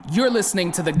You're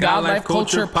listening to the God Life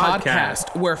Culture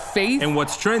Podcast, where faith and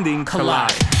what's trending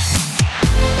collide.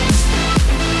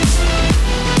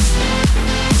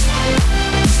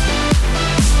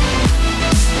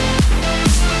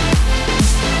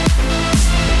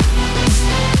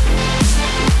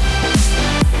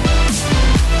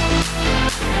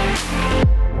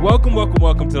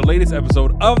 Welcome to the latest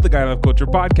episode of the God Life Culture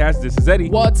Podcast. This is Eddie.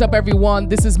 What's up, everyone?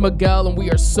 This is Miguel, and we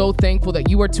are so thankful that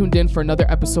you are tuned in for another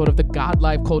episode of the God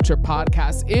Life Culture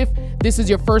Podcast. If this is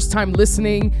your first time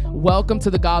listening, welcome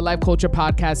to the God Life Culture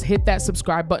Podcast. Hit that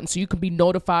subscribe button so you can be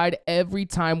notified every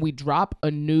time we drop a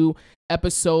new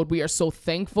episode. We are so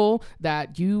thankful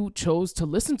that you chose to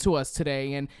listen to us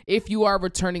today. And if you are a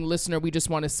returning listener, we just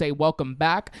want to say welcome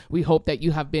back. We hope that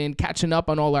you have been catching up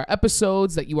on all our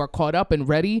episodes, that you are caught up and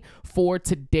ready for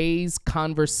today's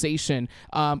conversation.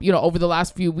 Over the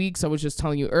last few weeks, I was just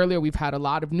telling you earlier, we've had a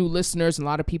lot of new listeners and a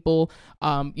lot of people,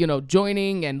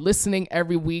 joining and listening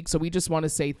every week. So we just want to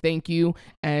say thank you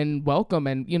and welcome.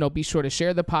 And, be sure to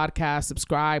share the podcast,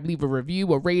 subscribe, leave a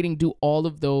review, a rating, do all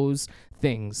of those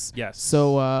things. Yes.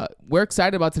 So we're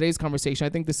excited about today's conversation. I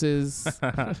think this is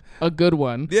a good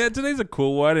one. Yeah, today's a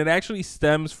cool one. It actually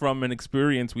stems from an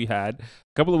experience we had a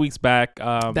couple of weeks back.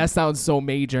 That sounds so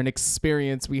major, an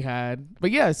experience we had.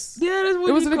 But yes. Yeah, that's what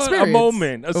it was an experience. A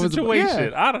moment, a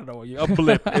situation. I don't know, a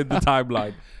blip in the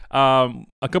timeline.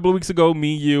 A couple of weeks ago,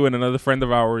 me, you, and another friend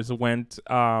of ours went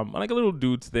on like a little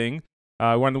dudes thing.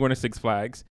 We wanted to go to Six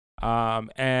Flags.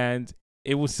 And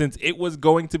since it was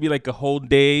going to be like a whole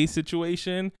day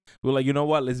situation, we were like, you know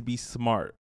what? Let's be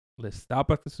smart. Let's stop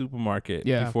at the supermarket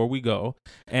before we go.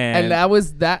 And that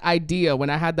was that idea. When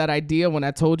I had that idea, when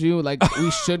I told you, like, we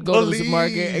should go to the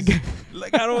supermarket.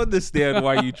 Like, I don't understand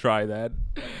why you try that.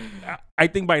 I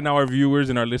think by now our viewers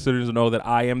and our listeners know that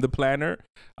I am the planner.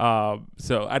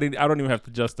 So I don't even have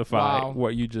to justify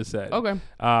what you just said. Okay.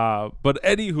 But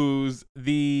anywho's,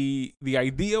 the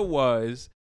idea was,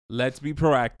 let's be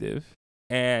proactive.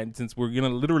 And since we're going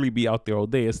to literally be out there all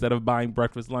day, instead of buying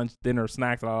breakfast, lunch, dinner,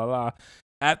 snacks,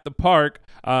 at the park,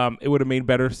 it would have made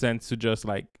better sense to just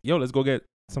like, let's go get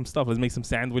some stuff. Let's make some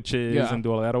sandwiches and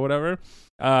do all that or whatever.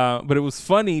 But it was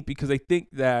funny because I think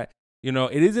that,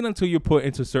 it isn't until you're put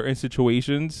into certain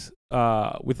situations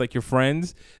with like your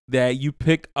friends that you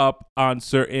pick up on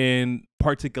certain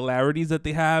particularities that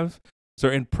they have,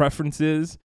 certain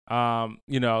preferences. So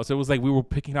it was like we were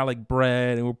picking out like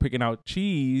bread and we were picking out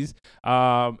cheese,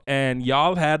 and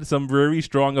y'all had some very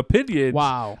strong opinions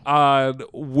on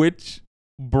which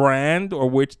brand or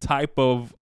which type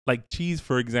of like cheese,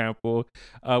 for example,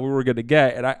 we were gonna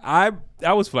get. And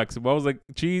I was flexible. I was like,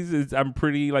 I'm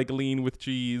pretty like lean with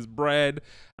cheese. Bread,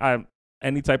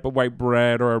 any type of white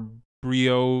bread or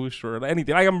brioche or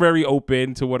anything. Like, I'm very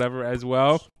open to whatever as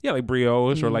well. Yeah, like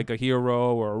brioche or like a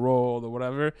hero or a roll or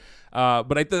whatever.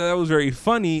 But I thought that was very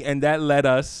funny, and that led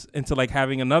us into like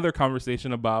having another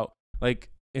conversation about like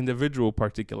individual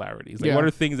particularities. Like, what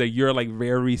are things that you're like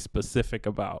very specific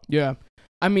about? Yeah.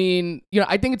 I mean,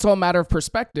 I think it's all a matter of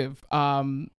perspective.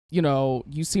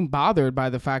 You seem bothered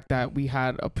by the fact that we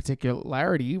had a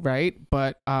particularity, right?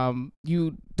 But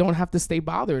you don't have to stay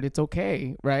bothered. It's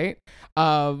okay, right?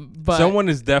 But someone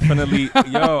is definitely,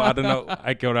 I don't know.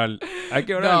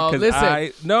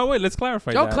 Let's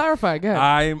clarify that. Clarify again.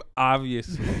 I'm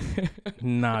obviously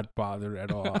not bothered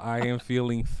at all. I am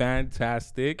feeling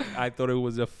fantastic. I thought it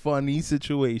was a funny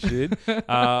situation,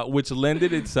 which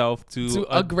lended itself to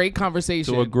a great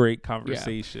conversation.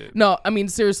 Yeah. No, I mean,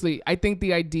 seriously, I think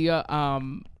the idea,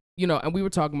 and we were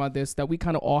talking about this, that we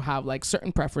kind of all have like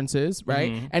certain preferences,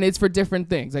 right? Mm-hmm. And it's for different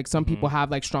things. Like some people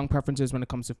have like strong preferences when it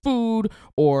comes to food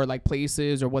or like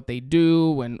places or what they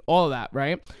do and all of that,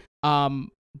 right?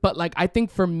 But like, I think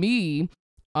for me,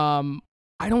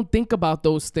 I don't think about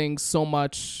those things so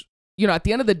much. At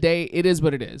the end of the day, it is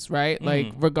what it is, right? Mm-hmm.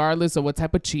 Like, regardless of what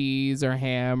type of cheese or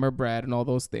ham or bread and all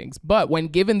those things. But when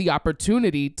given the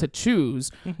opportunity to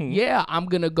choose, I'm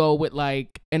going to go with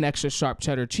like an extra sharp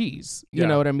cheddar cheese. You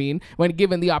know what I mean? When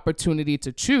given the opportunity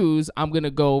to choose, I'm going to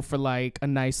go for like a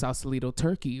nice Sausalito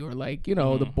turkey or like,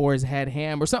 the boar's head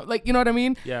ham or something. Like, you know what I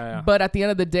mean? Yeah. But at the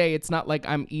end of the day, it's not like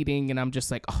I'm eating and I'm just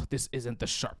like, oh, this isn't the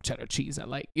sharp cheddar cheese I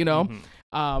like,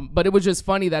 But it was just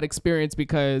funny, that experience,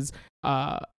 because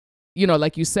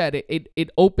like you said, it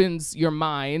opens your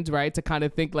mind, right, to kind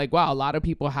of think like, wow, a lot of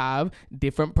people have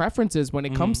different preferences when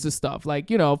it comes to stuff. Like,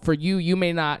 for you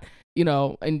may not,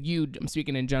 I'm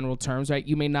speaking in general terms, right?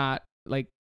 You may not like,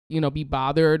 be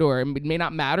bothered, or it may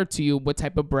not matter to you what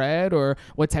type of bread or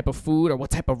what type of food or what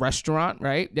type of restaurant,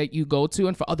 right, that you go to.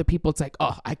 And for other people, it's like,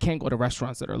 oh, I can't go to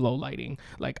restaurants that are low lighting.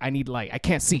 Like, I need light. I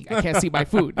can't see my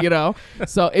food,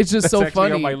 So it's just That's so actually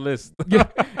funny. on my list. Yeah,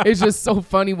 it's just so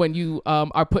funny when you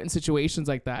are put in situations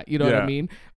like that. You know what I Yeah. mean?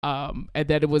 And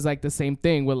then it was like the same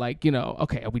thing with like,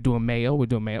 okay, are we doing mayo? We're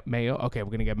doing mayo. Okay,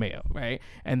 we're gonna get mayo, right?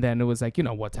 And then it was like,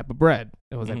 what type of bread?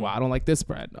 It was like, well, I don't like this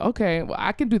bread. Okay, well,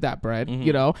 I can do that bread.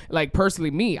 Like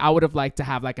personally, me, I would have liked to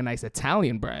have like a nice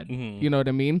Italian bread. You know what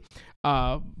I mean?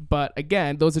 But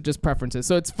again, those are just preferences.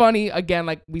 So it's funny, again,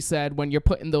 like we said, when you're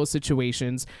put in those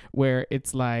situations where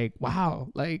it's like, wow,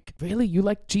 like, really, you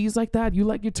like cheese like that? You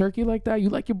like your turkey like that? You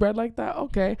like your bread like that?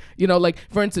 Okay. Like,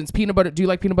 for instance, peanut butter. Do you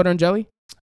like peanut butter and jelly?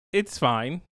 It's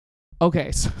fine.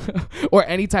 Okay. So, or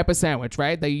any type of sandwich,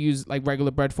 right, that you use like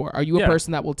regular bread for. Are you a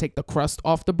person that will take the crust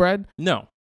off the bread? No.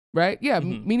 Right? Yeah,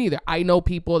 me neither. I know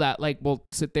people that like will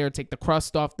sit there and take the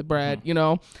crust off the bread,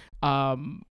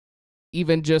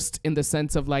 even just in the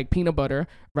sense of like peanut butter,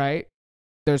 right?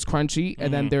 There's crunchy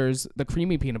and then there's the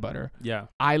creamy peanut butter. Yeah.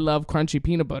 I love crunchy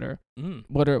peanut butter.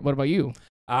 What about you?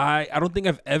 I don't think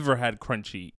I've ever had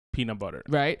crunchy peanut butter.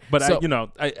 Right? But so,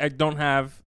 I don't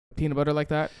have peanut butter like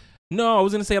that? No, I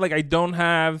was going to say like I don't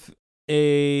have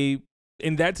in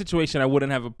that situation I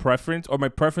wouldn't have a preference, or my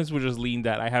preference would just lean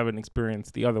that I haven't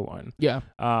experienced the other one. Yeah.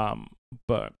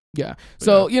 But yeah.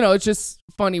 So, it's just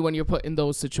funny when you're put in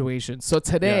those situations. So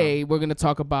today we're going to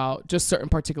talk about just certain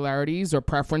particularities or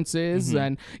preferences.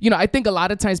 And, I think a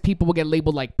lot of times people will get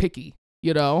labeled like picky,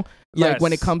 like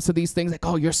when it comes to these things, like,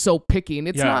 oh, you're so picky. And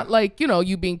it's not like,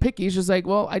 you being picky. It's just like,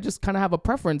 well, I just kind of have a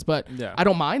preference, but I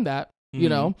don't mind that,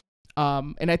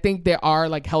 and I think there are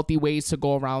like healthy ways to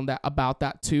go around about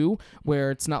that too,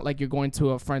 where it's not like you're going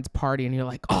to a friend's party and you're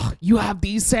like, oh, you have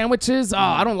these sandwiches? Oh,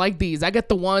 I don't like these. I get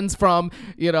the ones from,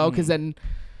 because then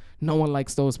no one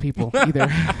likes those people either.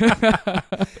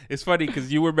 It's funny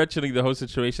because you were mentioning the whole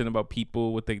situation about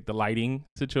people with the lighting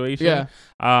situation.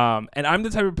 Yeah. And I'm the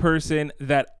type of person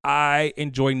that I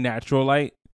enjoy natural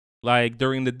light. Like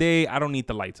during the day, I don't need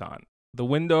the lights on. The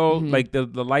window, like the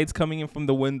lights coming in from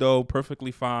the window,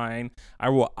 perfectly fine. I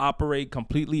will operate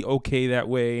completely okay that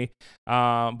way.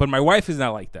 But my wife is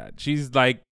not like that. She's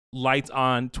like lights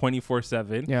on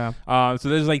 24/7. Yeah. So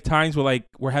there's like times where like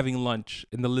we're having lunch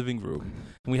in the living room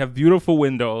and we have beautiful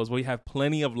windows. We have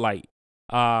plenty of light.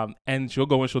 And she'll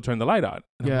go and she'll turn the light on.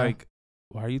 And I'm like,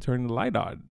 why are you turning the light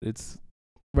on? It's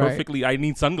perfectly. I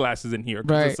need sunglasses in here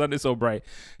because the sun is so bright.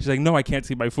 She's like, no, I can't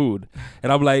see my food.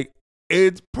 And I'm like,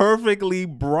 it's perfectly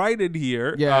bright in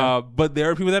here. Yeah. But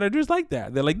there are people that are just like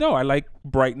that. They're like, no, I like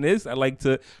brightness. I like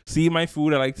to see my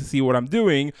food. I like to see what I'm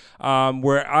doing.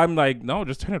 Where I'm like, no,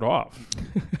 just turn it off.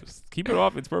 Just keep it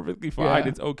off. It's perfectly fine.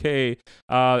 It's okay.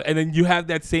 And then you have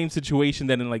that same situation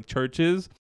then in like churches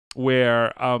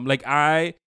where like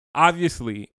I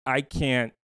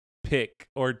can't pick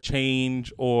or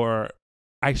change, or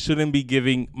I shouldn't be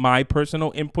giving my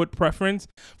personal input preference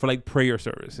for like prayer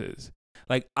services.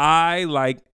 Like I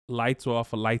like lights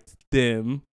off, lights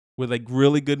dim with like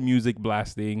really good music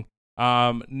blasting.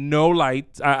 No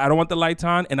lights. I don't want the lights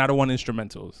on, and I don't want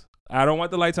instrumentals. I don't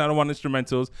want the lights on. I don't want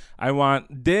instrumentals. I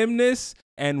want dimness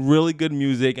and really good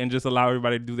music, and just allow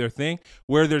everybody to do their thing.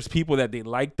 Where there's people that they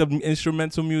like the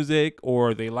instrumental music,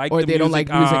 or they like or the they don't like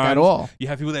music at all. You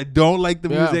have people that don't like the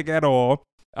music at all.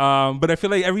 But I feel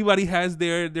like everybody has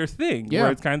their thing. Yeah.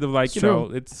 Where it's kind of like,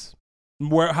 it's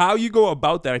where how you go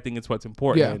about that, I think it's what's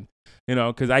important.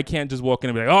 Because I can't just walk in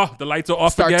and be like, oh, the lights are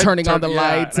off again. Start turning on the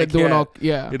lights and doing all,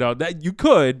 that you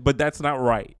could, but that's not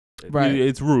right. Right.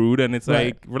 It's rude, and it's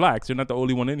like, relax. You're not the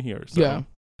only one in here. So.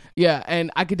 Yeah,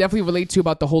 and I could definitely relate to you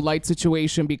about the whole light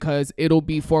situation, because it'll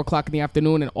be 4:00 in the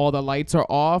afternoon and all the lights are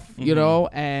off,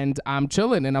 and I'm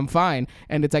chilling and I'm fine.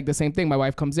 And it's like the same thing. My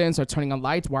wife comes in, starts turning on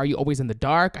lights. Why are you always in the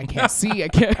dark? I can't see. I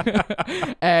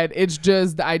can't. And it's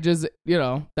just,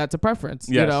 that's a preference,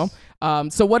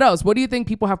 So what else? What do you think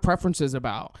people have preferences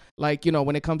about? Like,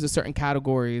 when it comes to certain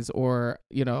categories or,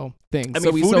 things. I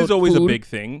mean, food is always a big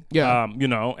thing. Yeah.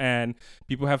 And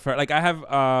people have, like, I have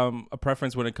a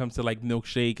preference when it comes to like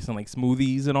milkshakes and like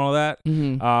smoothies and all that,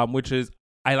 which is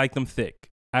I like them thick.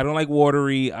 I don't like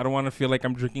watery. I don't want to feel like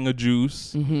I'm drinking a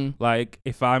juice. Like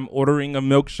if I'm ordering a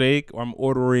milkshake or I'm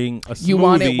ordering a smoothie. You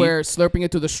want it where slurping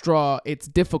it through the straw, it's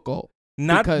difficult.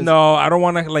 I don't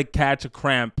want to like catch a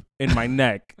cramp in my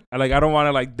neck. I don't want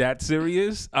to like that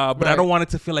serious, but I don't want it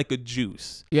to feel like a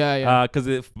juice. Yeah. Because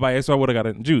if by eso I would have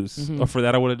gotten juice, or for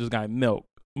that I would have just gotten milk.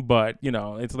 But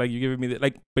it's like you're giving me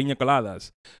like piña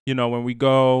coladas. When we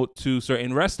go to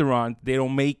certain restaurants, they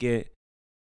don't make it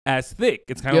as thick.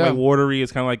 It's kind of like watery.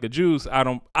 It's kind of like the juice.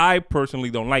 I personally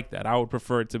don't like that. I would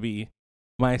prefer it to be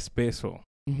más espeso.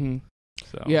 Mm-hmm.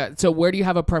 So. Yeah. So where do you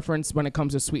have a preference when it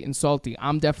comes to sweet and salty?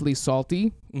 I'm definitely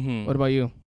salty. Mm-hmm. What about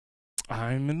you?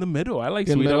 I'm in the middle. I like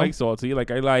sweet. I like salty. Like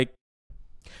I like.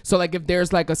 So like if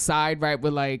there's like a side, right,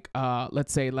 with like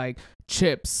let's say like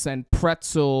chips and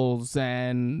pretzels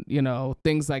and, you know,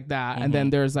 things like that. Mm-hmm. And then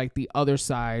there's like the other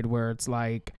side where it's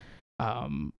like a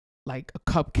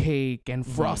cupcake and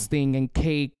frosting and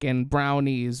cake and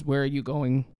brownies. Where are you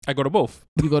going? I go to both.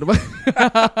 You go to both.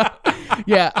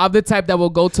 Yeah, I'm the type that will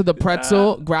go to the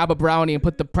pretzel, grab a brownie, and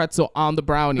put the pretzel on the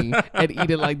brownie and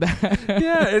eat it like that.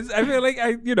 Yeah, I feel like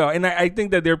I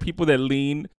think that there are people that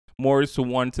lean more to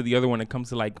one to the other when it comes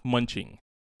to like munching.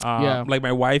 Like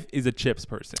my wife is a chips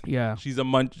person. Yeah, she's a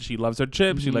munch. She loves her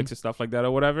chips. Mm-hmm. She likes her stuff like that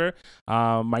or whatever.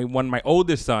 My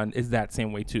oldest son is that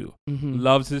same way too. Mm-hmm.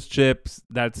 Loves his chips.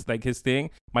 That's like his thing.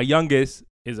 My youngest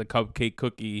is a cupcake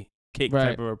cookie cake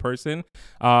type of a person.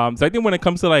 So I think when it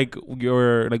comes to like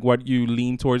your like what you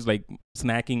lean towards like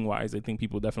snacking wise, I think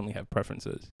people definitely have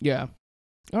preferences. Yeah.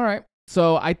 All right.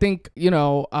 So I think, you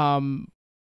know,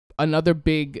 another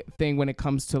big thing when it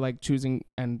comes to like choosing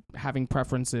and having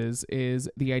preferences is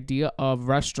the idea of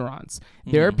restaurants.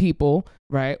 Mm-hmm. There are people,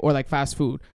 right, or like fast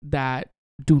food that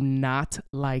do not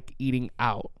like eating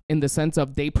out in the sense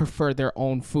of they prefer their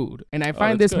own food. And I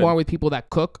find this more with people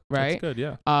that cook, right? That's good,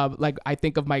 yeah. Like I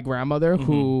think of my grandmother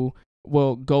who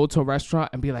will go to a restaurant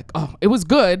and be like, oh, it was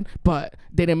good, but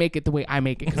they didn't make it the way I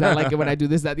make it because I like it when I do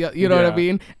this, that, you know what I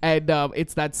mean? And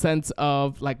it's that sense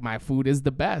of like my food is the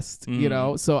best, you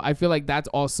know? So I feel like that's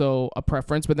also a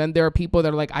preference. But then there are people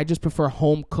that are like, I just prefer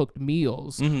home cooked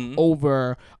meals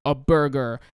over a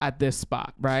burger at this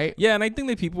spot, right? Yeah, and I think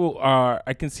that people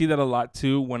I can see that a lot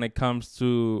too when it comes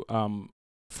to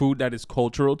food that is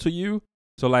cultural to you.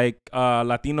 So like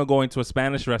Latino going to a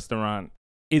Spanish restaurant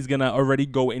is going to already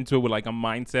go into it with like a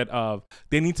mindset of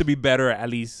they need to be better at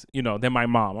least, you know, than my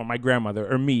mom or my grandmother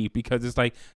or me, because it's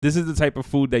like this is the type of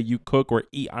food that you cook or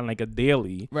eat on like a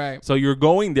daily. Right. So you're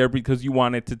going there because you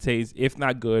want it to taste, if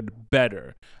not good,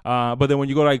 better. But then when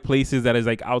you go to like places that is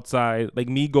like outside, like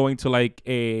me going to like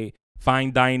a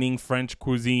fine dining French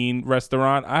cuisine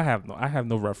restaurant, I have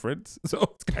no reference.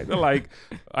 So it's kind of like,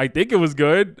 I think it was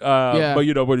good. But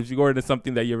you know, but if you go into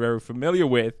something that you're very familiar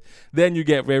with, then you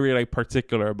get very like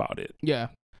particular about it. Yeah.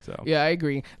 So yeah, I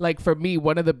agree. Like for me,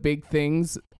 one of the big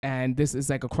things, and this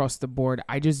is like across the board,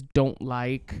 I just don't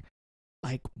like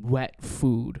wet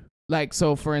food. Like,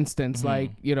 so for instance,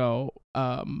 like, you know,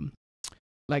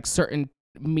 like certain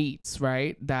meats,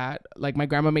 right, that like my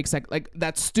grandma makes like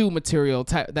that stew material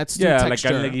that stew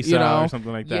texture, like a you know, or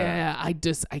something like that. Yeah, I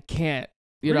can't,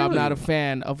 you know, I'm not a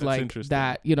fan of like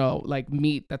that, you know, like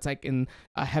meat that's like in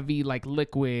a heavy like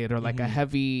liquid or like a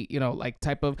heavy, you know, like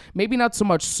type of, maybe not so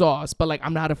much sauce, but like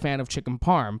I'm not a fan of chicken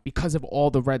parm because of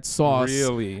all the red sauce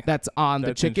that's on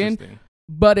the chicken.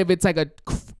 But if it's like a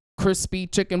crispy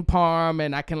chicken parm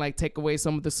and I can like take away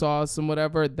some of the sauce and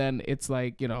whatever, then it's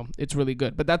like, you know, it's really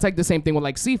good. But that's like the same thing with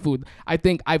like seafood. I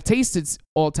think I've tasted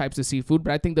all types of seafood,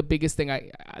 but I think the biggest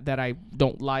thing that I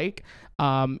don't like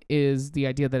is the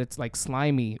idea that it's like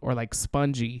slimy or like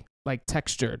spongy, like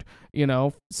textured, you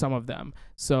know, some of them.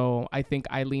 So I think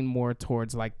I lean more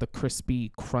towards like the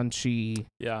crispy, crunchy,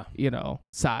 you know,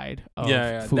 side of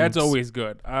foods. That's always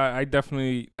good. I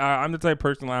definitely I'm the type of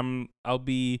person I'll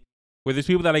be where there's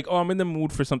people that are like, oh, I'm in the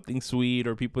mood for something sweet,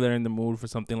 or people that are in the mood for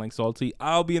something like salty.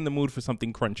 I'll be in the mood for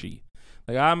something crunchy.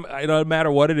 Like no matter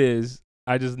what it is,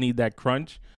 I just need that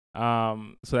crunch.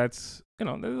 So that's, you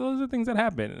know, those are things that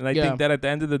happen. And I think that at the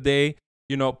end of the day,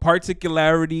 you know,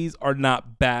 particularities are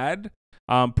not bad.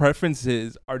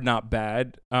 Preferences are not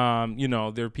bad. You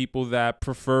know, there are people that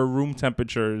prefer room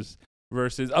temperatures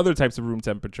versus other types of room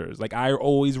temperatures. Like I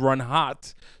always run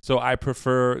hot, so I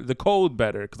prefer the cold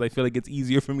better because I feel like it's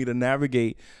easier for me to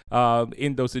navigate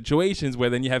in those situations where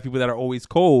then you have people that are always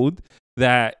cold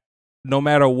that no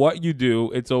matter what you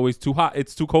do, it's always too hot.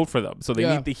 It's too cold for them. So they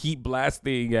need the heat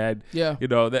blasting and, you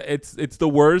know, it's the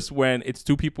worst when it's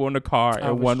two people in the car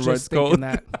and one runs cold.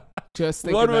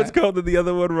 One runs cold and the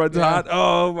other one runs hot.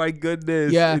 Oh my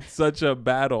goodness. Yeah. It's such a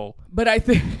battle. But I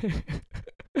think...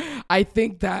 I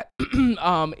think that it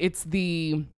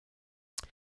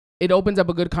opens up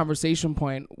a good conversation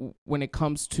point when it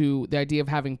comes to the idea of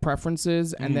having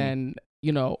preferences and then,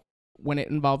 you know, when it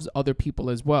involves other people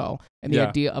as well. And the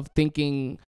idea of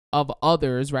thinking of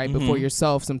others, right, before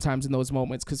yourself sometimes in those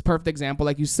moments. Because perfect example,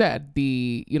 like you said,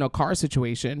 the, you know, car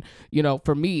situation, you know,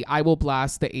 for me, I will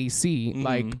blast the AC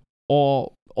like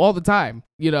all the time,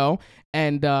 you know?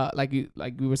 And like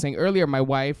we were saying earlier, my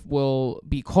wife will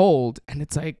be cold and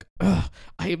it's like, ugh,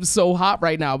 I am so hot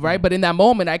right now, right? But in that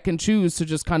moment, I can choose to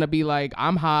just kind of be like,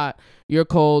 I'm hot, you're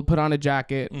cold, put on a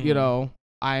jacket, you know,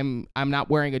 I'm not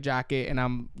wearing a jacket and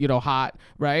I'm, you know, hot,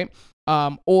 right?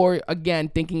 Or again,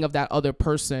 thinking of that other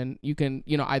person, you can,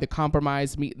 you know, either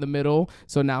compromise, meet in the middle.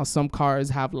 So now some cars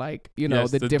have like, you know,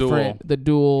 the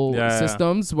dual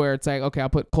systems where it's like, okay, I'll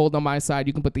put cold on my side,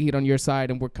 you can put the heat on your side,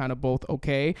 and we're kind of both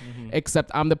okay.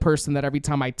 Except I'm the person that every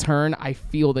time I turn, I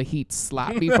feel the heat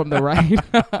slap me from the right.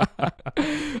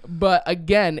 But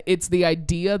again, it's the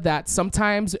idea that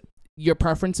sometimes your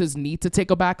preferences need to take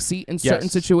a back seat in certain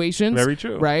situations. Very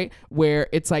true. Right? Where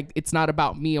it's like, it's not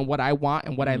about me and what I want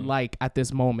and what I like at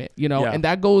this moment, you know? And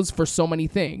that goes for so many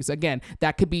things. Again,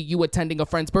 that could be you attending a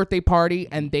friend's birthday party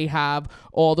and they have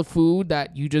all the food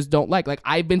that you just don't like. Like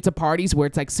I've been to parties where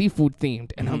it's like seafood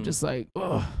themed and I'm just like,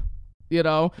 ugh. You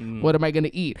know, what am I going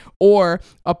to eat? Or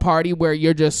a party where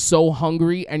you're just so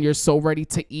hungry and you're so ready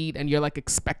to eat and you're like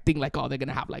expecting like, oh, they're going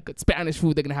to have like good Spanish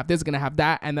food. They're going to have this, going to have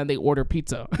that. And then they order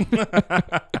pizza.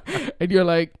 And you're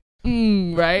like,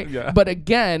 right? Yeah. But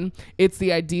again, it's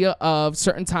the idea of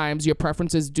certain times your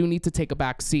preferences do need to take a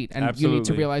back seat and you need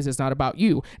to realize it's not about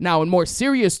you. Now, in more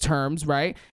serious terms,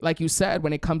 right? Like you said,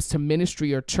 when it comes to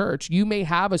ministry or church, you may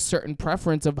have a certain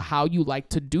preference of how you like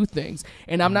to do things.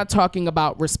 And I'm not talking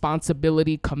about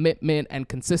responsibility, commitment, and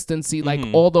consistency, like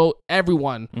although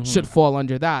everyone should fall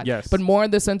under that. Yes. But more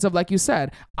in the sense of, like you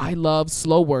said, I love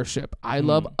slow worship. I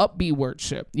love upbeat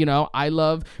worship. You know, I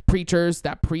love preachers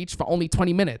that preach for only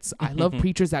 20 minutes. I love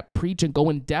preachers that preach and go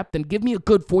in depth and give me a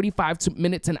good 45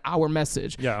 minutes, an hour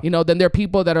message. Yeah. You know, then there are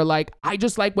people that are like, I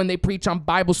just like when they preach on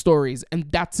Bible stories and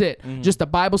that's it. Just a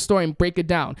Bible story and break it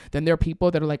down. Then there are people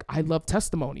that are like, I love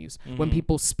testimonies. When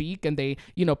people speak and they,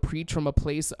 you know, preach from a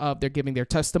place of they're giving their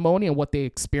testimony and what they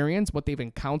experienced, what they've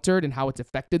encountered and how it's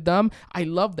affected them. I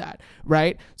love that.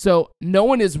 Right. So no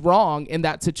one is wrong in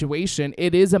that situation.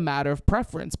 It is a matter of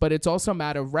preference, but it's also a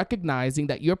matter of recognizing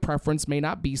that your preference may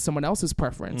not be someone else's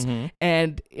preference.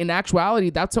 And in actuality,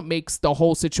 that's what makes the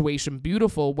whole situation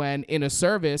beautiful when in a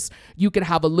service, you can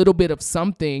have a little bit of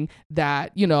something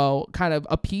that, you know, kind of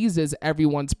appeases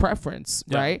everyone's preference,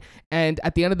 right? And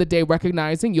at the end of the day,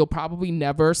 recognizing you'll probably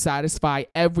never satisfy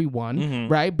everyone,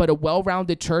 right? But a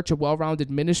well-rounded church, a well-rounded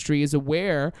ministry is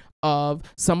aware of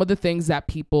some of the things that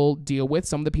people deal with,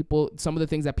 some of the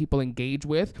things that people engage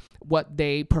with, what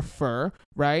they prefer,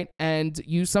 right? And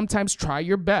you sometimes try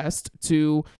your best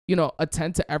to, you know,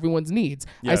 attend to everyone's needs.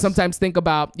 Yes. I sometimes think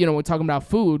about, you know, when we're talking about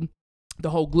food, the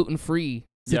whole gluten-free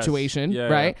situation,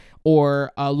 right?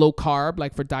 Or low carb,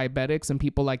 like for diabetics and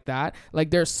people like that. Like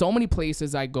there's so many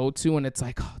places I go to and it's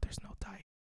like, oh, there's no diet,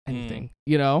 anything,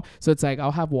 you know? So it's like,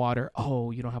 I'll have water.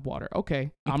 Oh, you don't have water.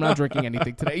 Okay. I'm not drinking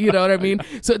anything today. You know what I mean?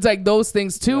 So it's like those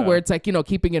things too, where it's like, you know,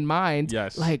 keeping in mind,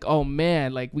 like, oh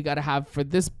man, like we got to have for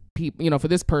this people, you know, for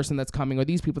this person that's coming or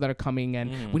these people that are coming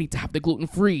and we need to have the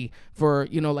gluten-free for,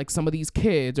 you know, like some of these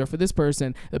kids, or for this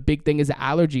person, the big thing is the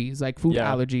allergies, like food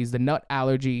allergies, the nut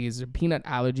allergies, or peanut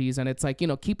allergies. And it's like, you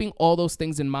know, keeping all those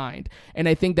things in mind. And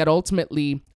I think that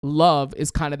ultimately love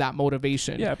is kind of that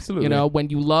motivation. Yeah, absolutely. You know,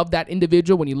 when you love that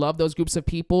individual, when you love those groups of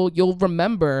people, you'll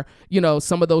remember, you know,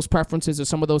 some of those preferences or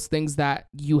some of those things that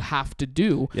you have to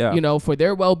do, you know, for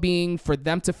their well-being, for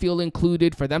them to feel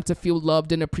included, for them to feel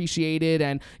loved and appreciated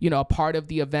and, you know, a part of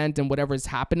the event and whatever is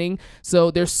happening. So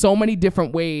there's so many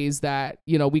different ways that,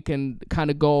 you know, we can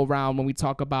kind of go around when we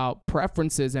talk about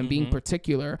preferences and being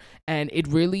particular. And it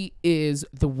really is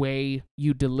the way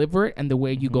you deliver it and the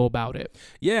way you go about it.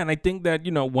 Yeah. And I think that,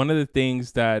 you know, one of the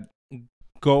things that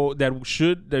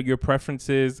your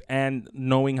preferences and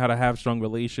knowing how to have strong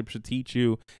relationships should teach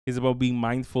you is about being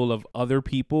mindful of other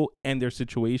people and their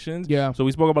situations. Yeah. So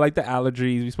we spoke about like the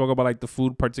allergies, we spoke about like the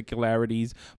food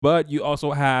particularities, but you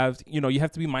also have, you know, you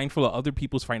have to be mindful of other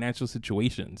people's financial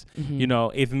situations. You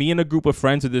know, if me and a group of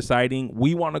friends are deciding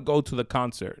we want to go to the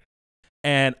concert,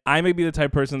 and I may be the type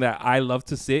of person that I love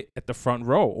to sit at the front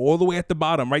row, all the way at the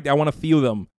bottom, right? I want to feel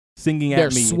them singing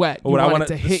at me. Sweat. I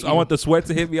want the sweat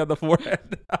to hit me on the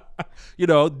forehead. You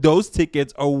know, those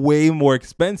tickets are way more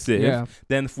expensive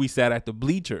than if we sat at the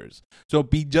bleachers. So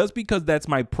just because that's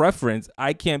my preference,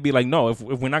 I can't be like, no, if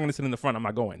we're not going to sit in the front, I'm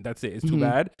not going. That's it. It's too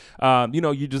bad. You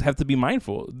know, you just have to be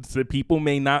mindful. So people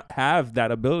may not have that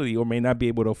ability or may not be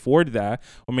able to afford that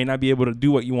or may not be able to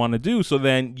do what you want to do. So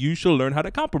then you should learn how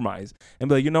to compromise and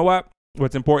be like, you know what?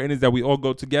 What's important is that we all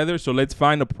go together. So let's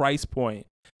find a price point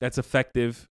that's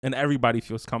effective and everybody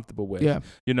feels comfortable with. Yeah.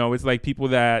 You know, it's like people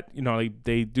that, you know, like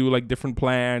they do like different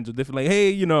plans or different, like,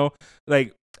 hey, you know,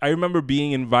 like I remember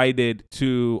being invited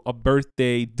to a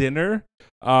birthday dinner,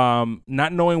 not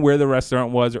knowing where the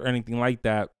restaurant was or anything like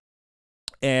that.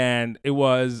 And it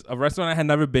was a restaurant I had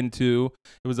never been to.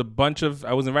 It was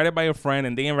I was invited by a friend,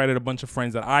 and they invited a bunch of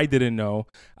friends that I didn't know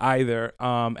either.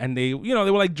 And they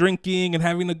were like drinking and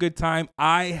having a good time.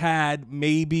 I had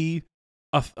maybe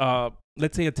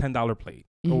let's say a $10 plate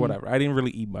or whatever. I didn't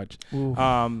really eat much. Ooh,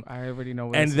 I already know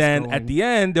where and this then is going. at the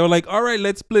end, they were like, all right,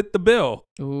 let's split the bill.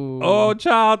 Ooh. Oh,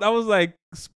 child. I was like,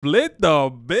 split the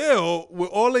bill with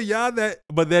all of y'all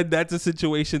but then that's a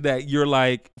situation that you're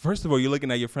like, first of all, you're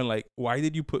looking at your friend like, why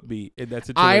did you put me in that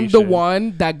situation? I'm the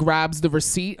one that grabs the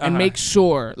receipt and makes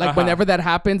sure, like, whenever that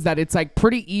happens, that it's like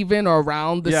pretty even or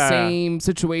around the same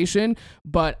situation.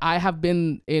 But I have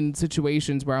been in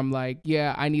situations where I'm like,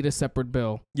 yeah, I need a separate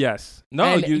bill. Yes. No,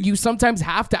 and you sometimes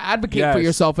have to advocate for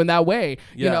yourself in that way,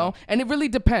 you know? And it really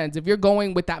depends. If you're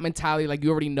going with that mentality, like, you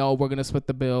already know we're going to split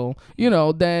the bill,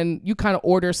 then you kind of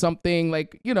order something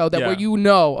like, that where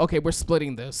okay, we're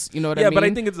splitting this. You know what I mean? Yeah, but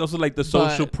I think it's also like the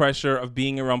social pressure of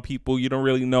being around people you don't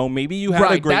really know. Maybe you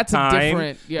had a great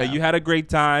time. You had a great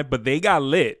time, but they got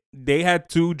lit. They had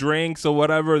 2 drinks or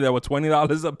whatever that were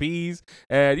 $20 a piece,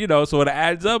 and so it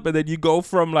adds up, and then you go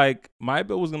from like, my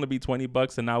bill was gonna be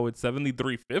 $20 and now it's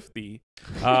 $73.50.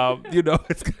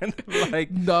 It's kind of like,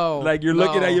 like you're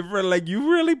looking at your friend like,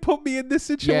 you really put me in this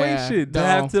situation to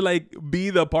have to like be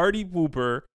the party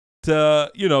pooper to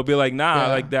be like, nah,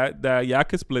 like that I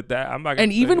could split that. I'm not gonna.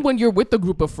 And even when you're with a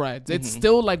group of friends, it's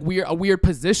still like a weird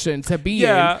position to be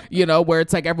in, where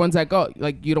it's like everyone's like, oh,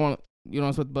 like you don't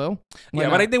split the bill. Why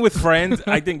not? But I think with friends,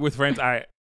 I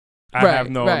have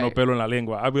no pelo en la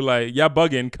lengua. I'll be like, yeah,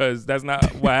 bugging, because that's not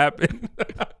what happened.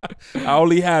 I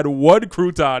only had 1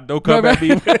 crouton. Don't come at me.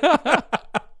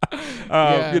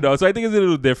 So I think it's a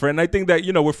little different. And I think that,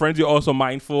 with friends, you're also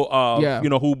mindful of,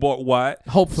 who bought what.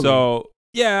 Hopefully. So,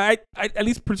 yeah, I at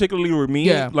least particularly with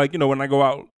me, like, when I go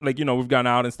out, like, we've gone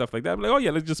out and stuff like that, I'm like, oh,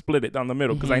 yeah, let's just split it down the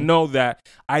middle. Because I know that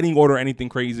I didn't order anything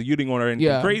crazy. You didn't order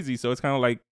anything crazy. So it's kind of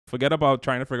like, forget about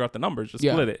trying to figure out the numbers. Just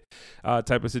split it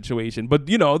type of situation. But,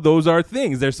 those are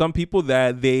things. There's some people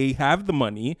that they have the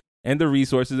money and the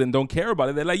resources and don't care about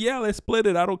it. They're like, yeah, let's split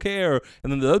it. I don't care.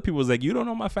 And then the other people was like, you don't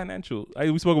know my financial.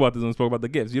 We spoke about this when we spoke about the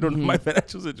gifts. You don't know my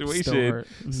financial situation.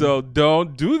 So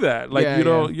don't do that. Like, you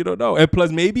don't know. And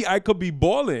plus, maybe I could be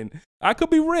balling. I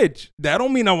could be rich. That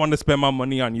don't mean I want to spend my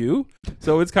money on you.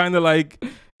 So it's kind of like,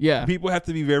 people have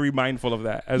to be very mindful of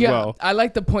that as well. I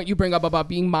like the point you bring up about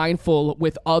being mindful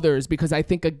with others, because I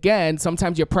think, again,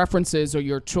 sometimes your preferences or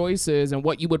your choices and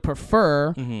what you would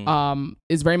prefer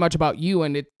is very much about you,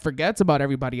 and it forgets about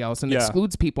everybody else and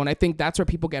excludes people. And I think that's where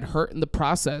people get hurt in the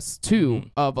process too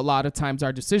of a lot of times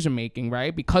our decision making,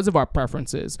 right? Because of our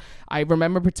preferences. I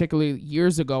remember particularly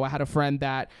years ago, I had a friend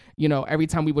that, every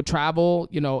time we would travel,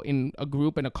 in a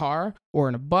group, in a car or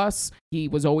in a bus, he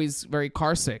was always very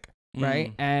car sick.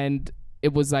 Right. And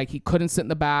it was like he couldn't sit in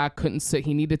the back,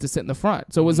 he needed to sit in the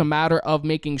front. So it was a matter of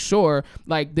making sure,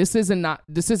 like, this isn't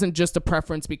just a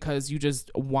preference because you just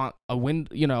want a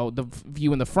the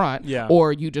view in the front,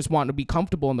 or you just want to be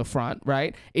comfortable in the front,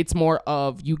 right? It's more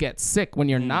of you get sick when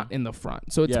you're not in the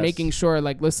front. So it's making sure,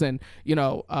 like, listen,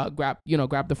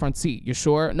 grab the front seat. You're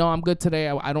sure? No, I'm good today.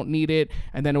 I don't need it.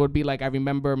 And then it would be like, I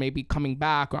remember maybe coming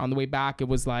back or on the way back, it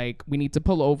was like, we need to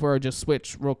pull over or just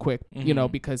switch real quick,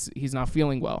 because he's not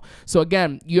feeling well. So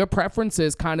again, your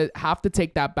preferences kind of have to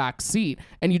take that back seat,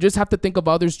 and you just have to think of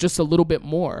others just a little bit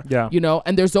more.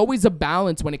 And there's always a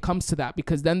balance when it comes to that,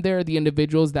 because then there are the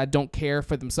individuals that don't care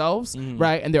for themselves,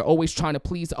 right? And they're always trying to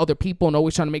please other people and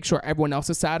always trying to make sure everyone else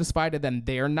is satisfied, and then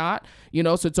they're not,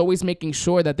 so it's always making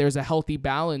sure that there's a healthy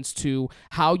balance to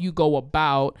how you go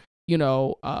about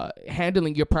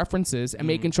handling your preferences and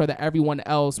making sure that everyone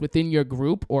else within your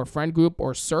group or friend group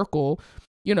or circle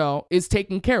is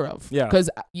taken care of. Because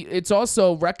it's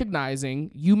also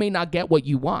recognizing you may not get what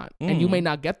you want, and you may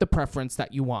not get the preference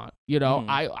that you want.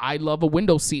 I love a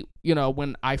window seat,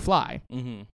 when I fly.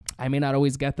 I may not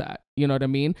always get that. You know what I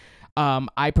mean?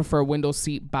 I prefer window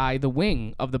seat by the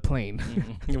wing of the plane.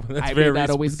 I may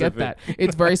not always get that.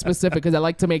 It's very specific because I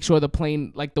like to make sure the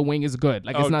plane, like the wing is good.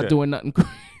 Like it's not doing nothing.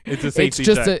 It's a safety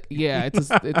check. It's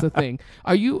a thing.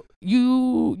 Are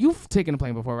you've taken a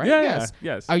plane before, right?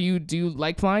 Yes. Do you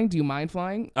like flying? Do you mind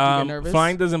flying? Do you get nervous?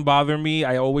 Flying doesn't bother me.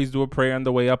 I always do a prayer on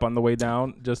the way up, on the way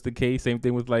down, just in case. Same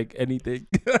thing with like anything.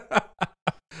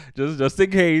 Just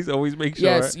in case, always make sure.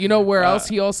 Yes, where else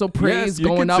he also prays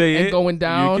going up and going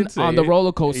down on the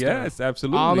roller coaster. Yes,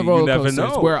 absolutely. On the roller coasters.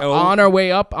 Never know. We're on our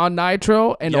way up on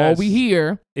Nitro, and all we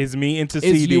hear is me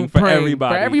interceding for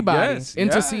everybody. Yes,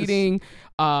 interceding.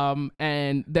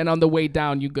 And then on the way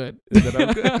down, you good.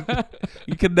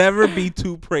 You can never be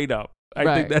too prayed up. I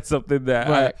think that's something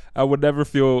that I would never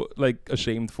feel like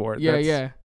ashamed for.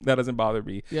 Yeah. That doesn't bother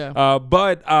me. Yeah.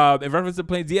 But in reference to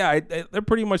planes, they're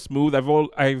pretty much smooth.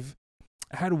 I've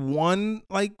had one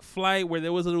like flight where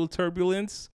there was a little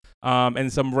turbulence.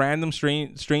 And some random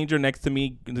stranger next to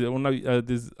me,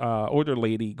 this older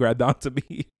lady grabbed onto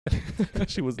me.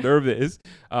 She was nervous,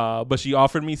 but she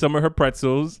offered me some of her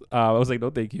pretzels. I was like, no,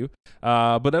 thank you.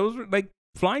 But that was like,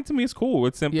 flying to me is cool.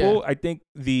 It's simple. Yeah. I think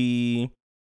the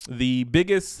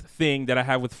biggest thing that I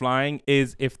have with flying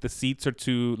is if the seats are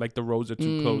too, like the rows are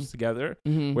too close together,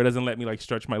 where it doesn't let me like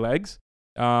stretch my legs.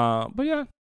 But yeah,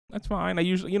 that's fine. I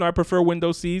usually, I prefer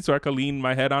window seats so I can lean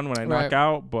my head on when I knock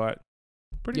out, but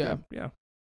pretty good.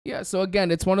 Yeah. So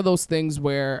again, it's one of those things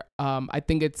where I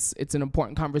think it's an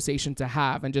important conversation to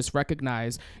have and just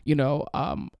recognize,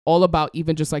 all about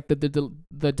even just like the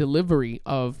delivery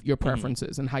of your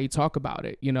preferences and how you talk about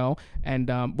it, and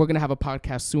we're going to have a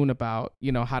podcast soon about,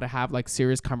 how to have like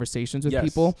serious conversations with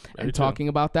people and talking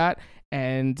about that.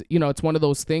 And, it's one of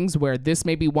those things where this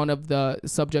may be one of the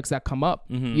subjects that come up,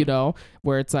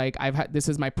 where it's like, this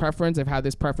is my preference. I've had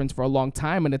this preference for a long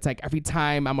time. And it's like, every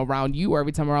time I'm around you or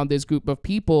every time I'm around this group of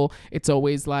people, it's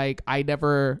always like, I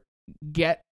never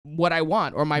get what I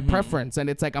want or my preference. And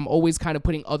it's like, I'm always kind of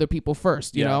putting other people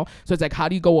first, you know? So it's like, how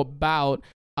do you go about,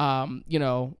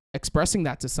 expressing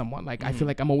that to someone? Like, I feel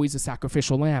like I'm always a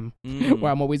sacrificial lamb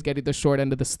where I'm always getting the short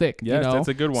end of the stick. Yes, that's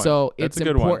a good one. So it's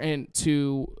important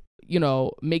to,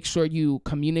 make sure you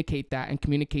communicate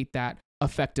that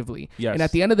effectively. Yes. And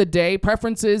at the end of the day,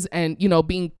 preferences and,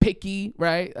 being picky,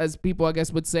 right, as people, I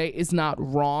guess, would say, is not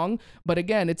wrong. But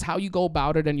again, it's how you go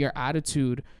about it and your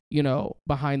attitude,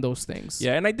 behind those things.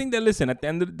 Yeah. And I think that, listen, at the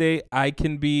end of the day, I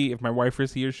can be, if my wife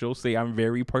is here, she'll say I'm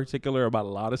very particular about a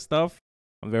lot of stuff.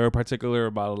 I'm very particular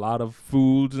about a lot of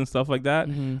foods and stuff like that.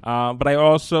 But I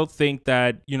also think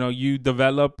that, you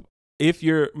develop, if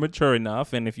you're mature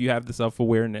enough and if you have the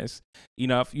self-awareness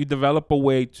enough, you develop a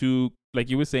way to, like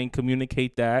you were saying,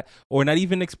 communicate that or not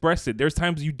even express it. There's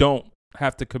times you don't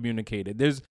have to communicate it.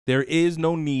 There is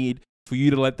no need for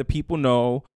you to let the people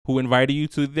know who invited you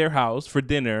to their house for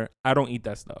dinner, I don't eat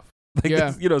that stuff. Like,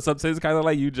 sometimes it's kind of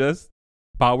like you just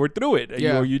power through it,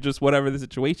 or you just whatever the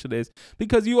situation is,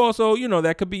 because you also,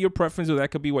 that could be your preference or that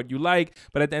could be what you like,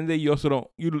 but at the end of the day, you also don't,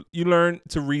 you learn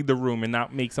to read the room and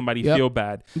not make somebody feel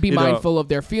bad. Be mindful of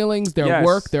their feelings, their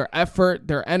work, their effort,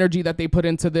 their energy that they put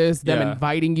into this, them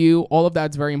inviting you, all of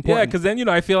that's very important. Yeah, because then,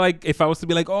 I feel like if I was to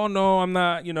be like, oh no, I'm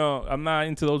not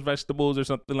into those vegetables or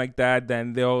something like that,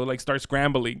 then they'll like start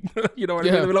scrambling. You know what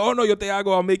I mean? They'll be like, oh no, yo te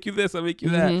hago, I'll make you this, I'll make you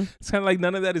that. It's kind of like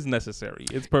none of that is necessary.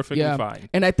 It's perfectly fine.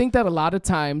 And I think that a lot of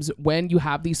times when you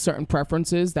have these certain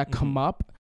preferences that come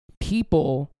up,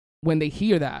 people, when they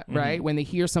hear that, right, when they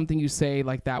hear something you say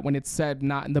like that, when it's said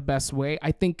not in the best way,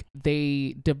 I think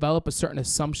they develop a certain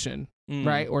assumption,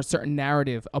 right, or a certain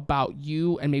narrative about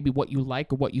you and maybe what you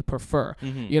like or what you prefer,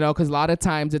 because a lot of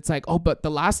times it's like, oh, but the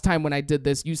last time when I did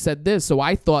this, you said this, so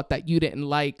I thought that you didn't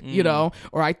like,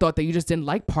 or I thought that you just didn't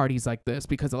like parties like this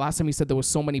because the last time you said there was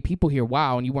so many people here,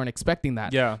 wow, and you weren't expecting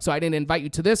that. Yeah. So I didn't invite you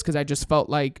to this because I just felt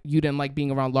like you didn't like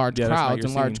being around large crowds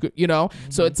and large,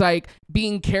 So it's like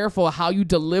being careful how you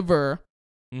deliver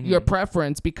your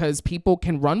preference, because people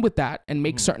can run with that and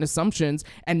make certain assumptions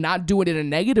and not do it in a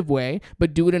negative way,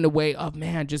 but do it in a way of,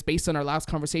 man, just based on our last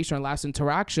conversation, our last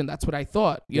interaction, that's what I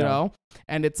thought, you know?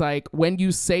 And it's like when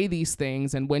you say these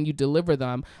things and when you deliver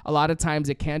them, a lot of times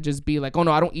it can't just be like, oh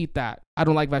no, I don't eat that. I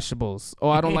don't like vegetables. Oh,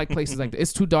 I don't like places like that.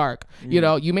 It's too dark.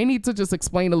 You may need to just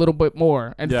explain a little bit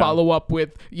more and follow up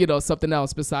with, something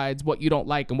else besides what you don't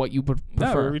like and what you prefer.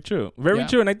 Yeah, very true. Very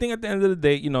true. And I think at the end of the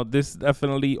day, this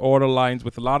definitely all aligns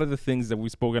with a lot of the things that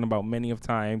we've spoken about many of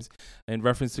times in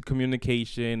reference to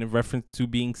communication, in reference to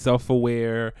being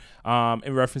self-aware,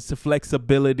 in reference to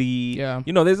flexibility. Yeah.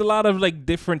 There's a lot of like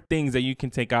different things that you can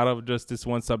take out of just this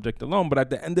one subject alone. But at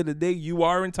the end of the day, you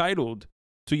are entitled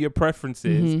to your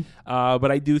preferences.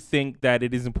 But I do think that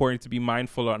it is important to be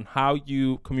mindful on how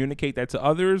you communicate that to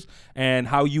others and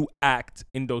how you act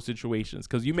in those situations.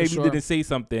 Because you maybe didn't say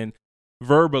something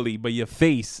verbally, but your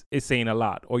face is saying a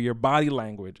lot, or your body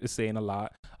language is saying a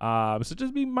lot. So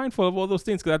just be mindful of all those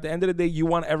things, because at the end of the day, you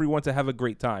want everyone to have a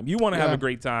great time. You want to have a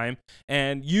great time,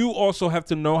 and you also have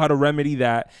to know how to remedy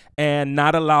that and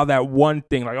not allow that one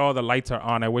thing, like, oh, the lights are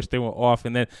on, I wish they were off,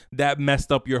 and then that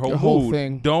messed up your whole mood.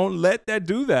 Thing. Don't let that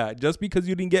do that. Just because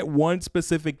you didn't get one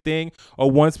specific thing or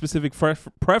one specific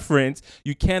preference,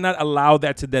 you cannot allow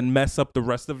that to then mess up the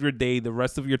rest of your day, the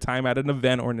rest of your time at an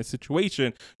event or in a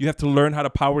situation. You have to learn learn how to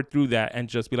power through that and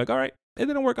just be like, all right, it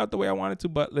didn't work out the way I wanted to,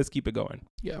 but let's keep it going.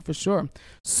 Yeah, for sure.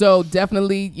 So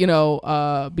definitely,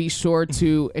 be sure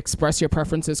to express your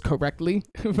preferences correctly,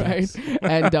 right?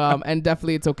 And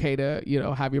definitely it's okay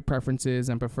to, have your preferences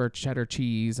and prefer cheddar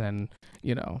cheese and,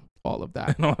 all of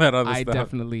that. And all that other I stuff.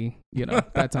 Definitely,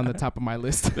 that's on the top of my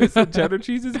list. Listen, cheddar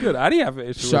cheese is good. I didn't have an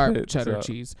issue Sharp with it. cheddar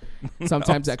cheese.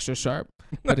 Sometimes extra sharp,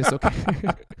 but it's okay.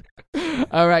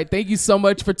 All right. Thank you so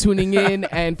much for tuning in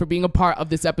and for being a part of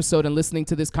this episode and listening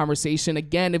to this conversation.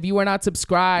 Again, if you are not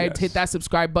subscribed, hit that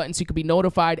subscribe button so you can be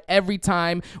notified every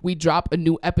time we drop a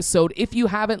new episode. If you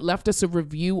haven't left us a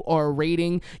review or a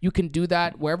rating, you can do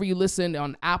that wherever you listen,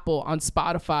 on Apple, on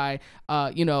Spotify.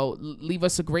 Leave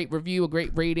us a great review, a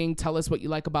great rating. Tell us what you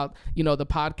like about, the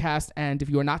podcast. And if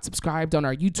you are not subscribed on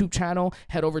our YouTube channel,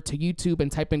 head over to YouTube and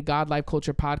type in God Life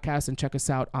Culture Podcast and check us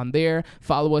out on there.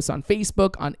 Follow us on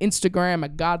Facebook, on Instagram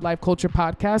at God Life Culture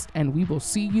Podcast, and we will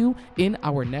see you in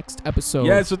our next episode.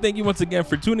 Yeah, so thank you once again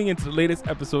for tuning into the latest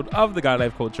episode of the God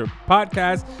Life Culture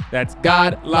Podcast. That's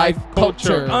God Life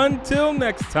Culture. Until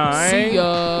next time. See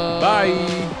ya.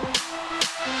 Bye.